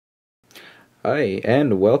Hi,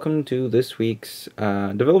 and welcome to this week's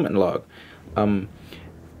development log. I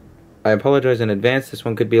apologize in advance. This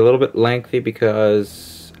one could be a little bit lengthy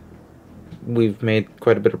because we've made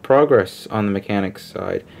quite a bit of progress on the mechanics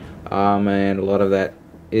side, and a lot of that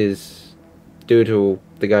is due to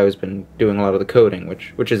the guy who's been doing a lot of the coding,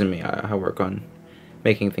 which isn't me. I work on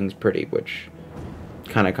making things pretty, which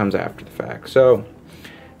kind of comes after the fact. So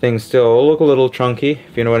things still look a little chunky,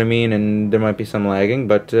 if you know what I mean, and there might be some lagging,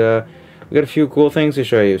 but we got a few cool things to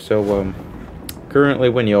show you. So currently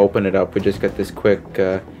when you open it up, we just got this quick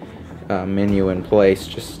menu in place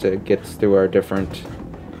just to get us through our different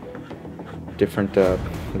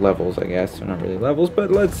levels, I guess. They're not really levels, but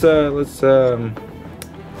let's do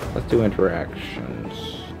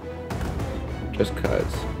interactions just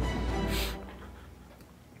cuz.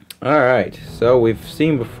 Alright, so we've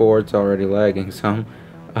seen before it's already lagging some.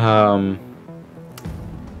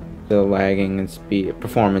 The lagging and speed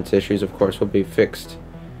performance issues, of course, will be fixed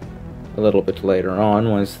a little bit later on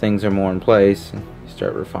once things are more in place and you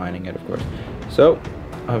start refining it, of course. So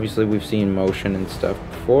obviously we've seen motion and stuff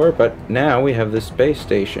before, but now we have the space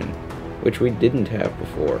station, which we didn't have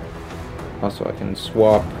before. Also, I can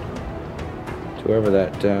swap to wherever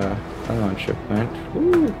that Klingon ship went.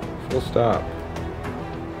 Woo! Full stop.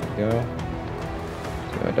 There we go.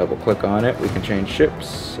 So I double click on it, we can change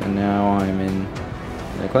ships, and now I'm in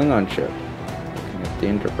the Klingon ship, looking at the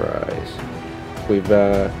Enterprise. We've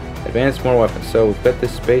advanced more weapons, so we've got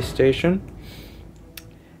this space station,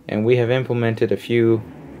 and we have implemented a few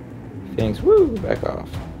things. Woo! Back off.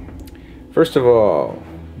 First of all,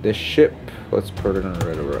 this ship, let's put it in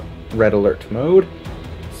a red alert mode.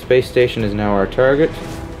 Space station is now our target,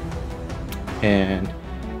 and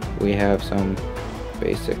we have some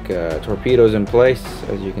basic torpedoes in place,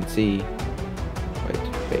 as you can see.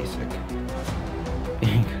 Quite basic.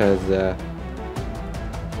 Because,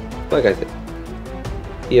 like I said,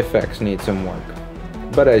 the effects need some work.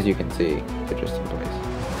 But as you can see, they're just in place.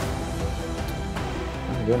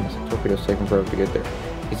 Oh my goodness, the torpedo's taking forever to get there.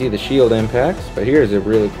 You see the shield impacts, but here's a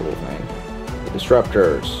really cool thing. The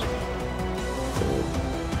disruptors.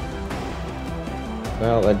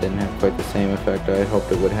 Well, that didn't have quite the same effect I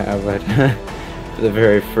hoped it would have for the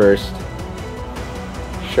very first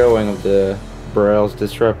showing of the Braille's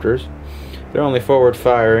disruptors. They're only forward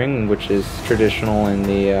firing, which is traditional in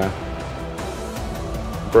the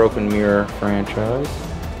Broken Mirror franchise.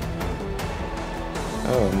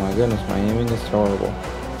 Oh my goodness, my aiming is horrible.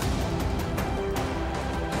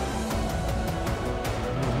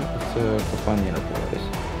 Let's go find the Enterprise.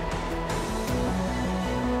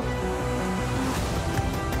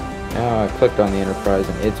 Now I clicked on the Enterprise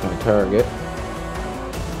and it's my target.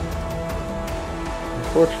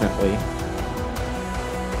 Unfortunately,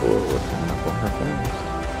 what's coming up on her fast?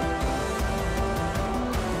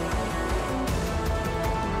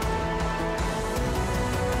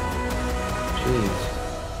 Jeez.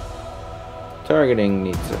 Targeting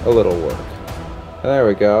needs a little work. There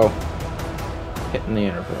we go. Hitting the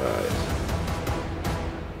Enterprise.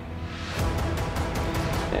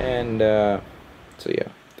 And, so yeah,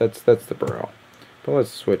 that's the Burrow. But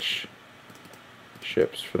let's switch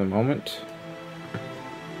ships for the moment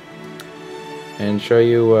and show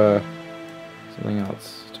you something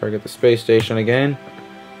else. Target the space station again.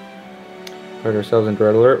 Put ourselves into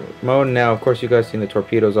red alert mode. Now, of course, you guys seen the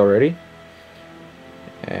torpedoes already,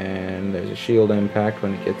 and there's a shield impact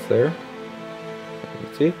when it gets there. You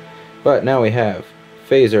can see. But now we have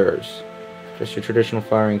phasers, just your traditional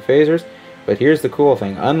firing phasers. But here's the cool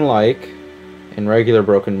thing: unlike in regular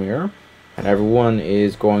Broken Mirror, and everyone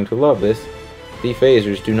is going to love this, the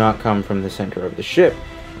phasers do not come from the center of the ship.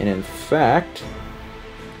 And in fact,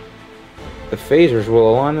 the phasers will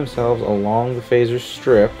align themselves along the phaser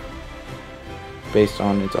strip based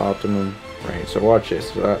on its optimum range. So watch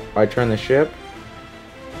this. I turn the ship,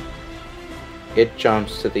 it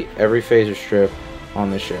jumps to every phaser strip on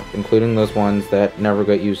the ship, including those ones that never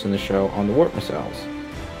got used in the show on the warp missiles.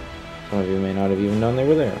 Some of you may not have even known they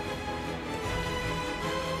were there.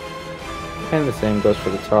 And the same goes for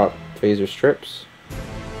the top phaser strips.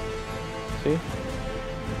 See?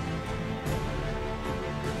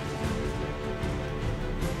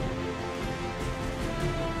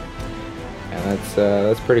 And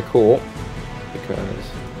that's pretty cool because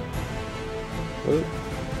whoop.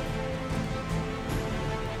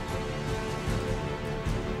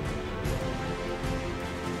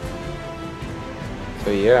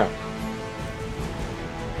 So yeah,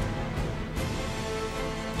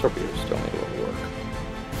 torpedoes still need a little work.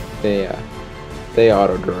 They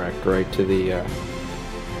auto direct right to the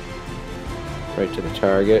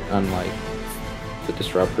target, unlike the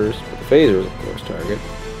disruptors. But the phasers, of course, target.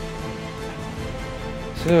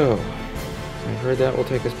 So, I've heard that will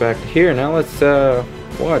take us back to here. Now let's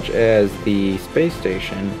watch as the space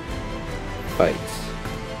station fights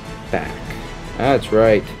back. That's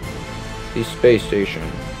right. The space station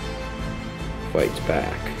fights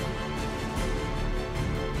back.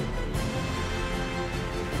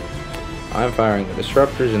 I'm firing the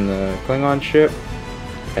disruptors in the Klingon ship,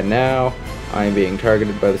 and now I'm being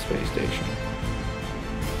targeted by the space station.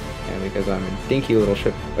 And because I'm a dinky little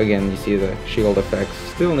ship, again, you see the shield effects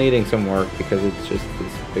still needing some work because it's just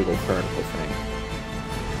this big old particle thing.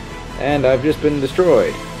 And I've just been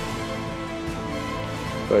destroyed.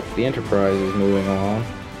 But the Enterprise is moving along,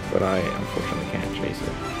 but I unfortunately can't chase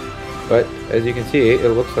it. But as you can see, it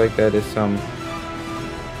looks like that is some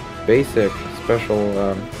basic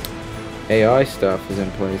special AI stuff is in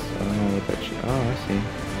place. I don't know what that ship. Oh, I see.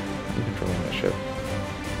 I'm controlling the ship.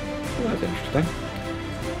 Well, that's interesting.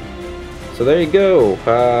 So there you go.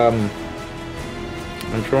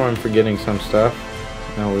 I'm sure I'm forgetting some stuff.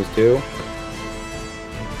 I always do.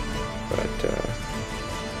 But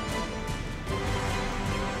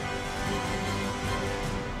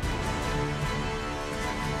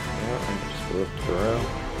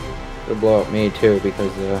it'll blow up me too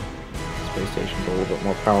because the space station's a little bit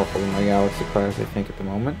more powerful than my Galaxy class, I think, at the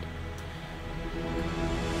moment.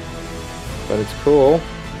 But it's cool.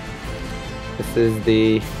 This is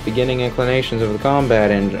the beginning inclinations of the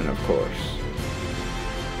combat engine, of course.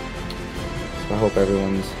 So I hope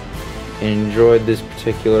everyone's enjoyed this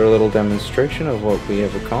particular little demonstration of what we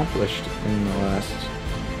have accomplished in the last,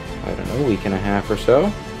 I don't know, week and a half or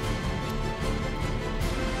so.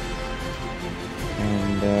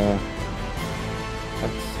 And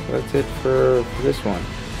that's it for this one.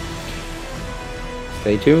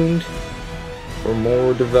 Stay tuned for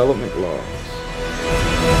more development logs.